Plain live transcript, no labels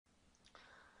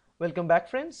Welcome back,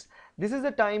 friends. This is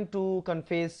the time to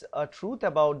confess a truth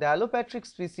about the allopatric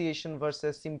speciation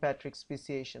versus sympatric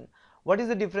speciation. What is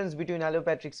the difference between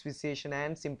allopatric speciation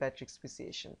and sympatric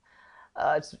speciation?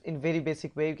 It's in very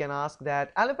basic way you can ask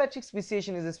that allopatric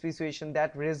speciation is a speciation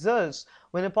that results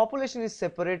when a population is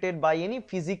separated by any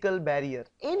physical barrier,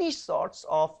 any sorts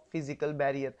of physical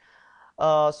barrier.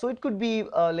 So it could be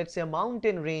let's say a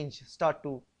mountain range start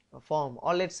to form,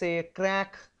 or let's say a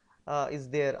crack is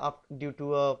there due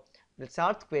to a, let's say,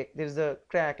 earthquake. There is a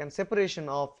crack and separation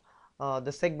of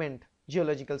the segment,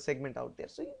 geological segment out there.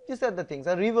 So these are the things.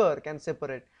 A river can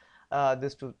separate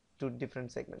these two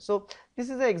different segments. So this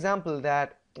is an example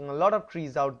that a lot of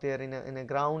trees out there in a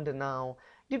ground now,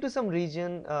 due to some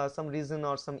reason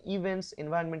or some events,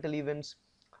 environmental events,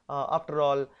 after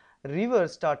all,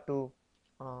 rivers start to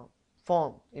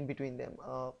form in between them.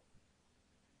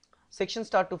 Sections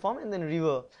start to form and then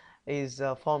river is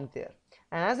formed there,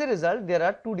 and as a result there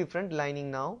are two different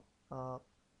lining now,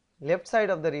 left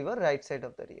side of the river, right side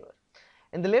of the river.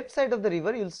 In the left side of the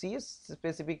river you'll see a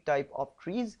specific type of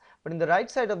trees, but in the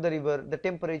right side of the river the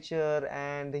temperature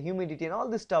and the humidity and all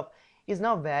this stuff is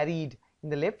now varied in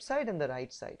the left side and the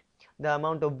right side. The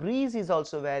amount of breeze is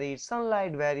also varied,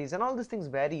 sunlight varies, and all these things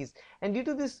varies, and due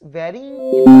to this varying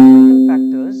environmental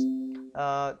factors,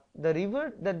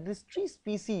 this tree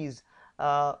species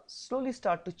slowly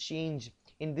start to change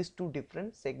in these two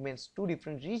different segments, two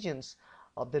different regions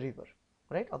of the river,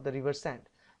 right, of the river sand.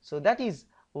 So that is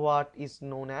what is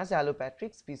known as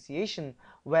allopatric speciation,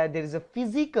 where there is a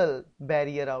physical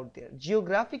barrier out there,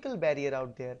 geographical barrier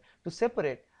out there to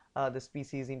separate the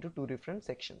species into two different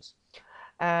sections.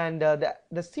 And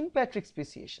the sympatric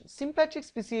speciation. Sympatric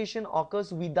speciation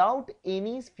occurs without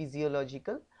any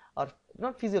physiological, or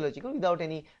not physiological, without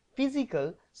any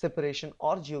physical separation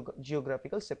or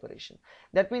geographical separation.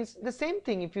 That means the same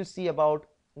thing if you see about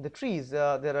the trees.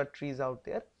 There are trees out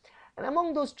there, and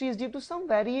among those trees, due to some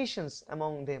variations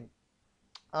among them,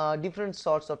 different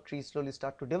sorts of trees slowly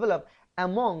start to develop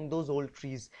among those old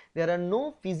trees. There are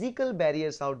no physical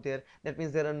barriers out there. That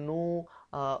means there are no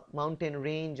mountain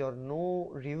range or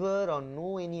no river or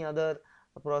no any other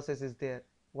process is there.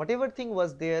 Whatever thing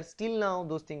was there, still now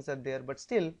those things are there, but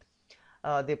still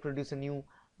they produce a new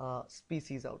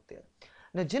species out there.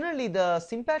 Now generally the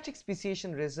sympatric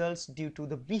speciation results due to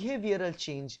the behavioral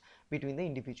change between the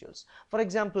individuals. For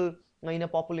example, in a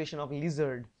population of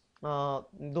lizard, among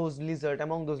those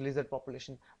lizard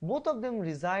population, both of them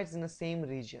resides in the same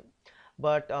region,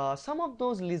 but some of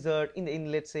those lizard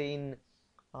in let's say in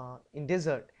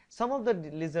desert, some of the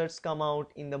lizards come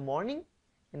out in the morning,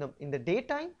 in the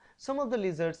daytime. Some of the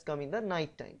lizards come in the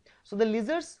night time. So the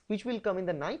lizards which will come in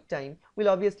the night time will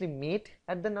obviously mate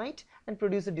at the night and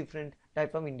produce a different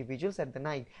type of individuals at the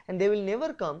night, and they will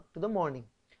never come to the morning.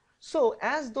 So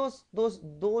as those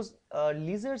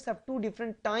lizards have two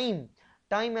different time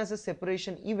as a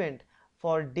separation event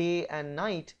for day and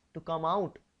night to come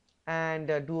out and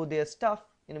do their stuff,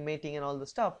 mating and all the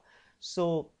stuff,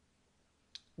 so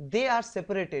they are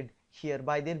separated here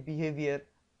by their behavior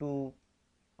to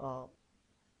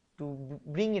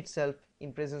bring itself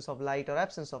in presence of light or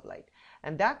absence of light,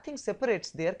 and that thing separates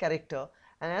their character,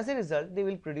 and as a result they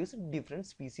will produce different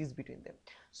species between them.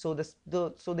 So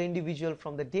the individual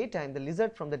from the daytime, the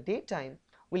lizard from the daytime,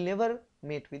 will never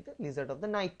mate with the lizard of the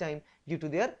night time due to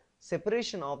their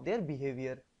separation of their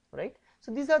behavior, right?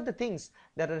 So these are the things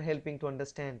that are helping to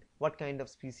understand what kind of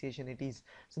speciation it is.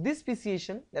 So this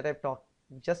speciation that I've talked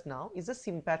just now is a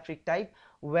sympatric type,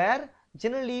 where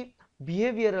generally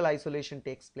behavioral isolation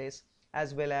takes place,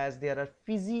 as well as there are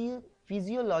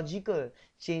physiological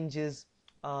changes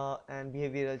and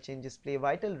behavioral changes play a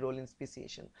vital role in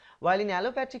speciation, while in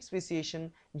allopatric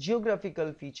speciation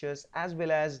geographical features as well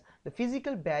as the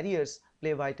physical barriers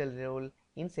play a vital role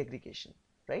in segregation,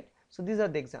 right? So these are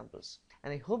the examples,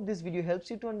 and I hope this video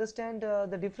helps you to understand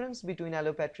the difference between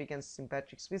allopatric and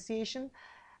sympatric speciation.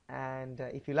 And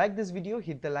if you like this video,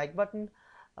 hit the like button,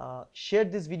 share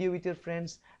this video with your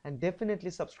friends, and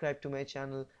definitely subscribe to my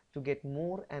channel to get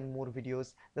more and more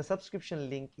videos. The subscription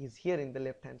link is here in the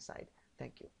left hand side.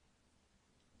 Thank you.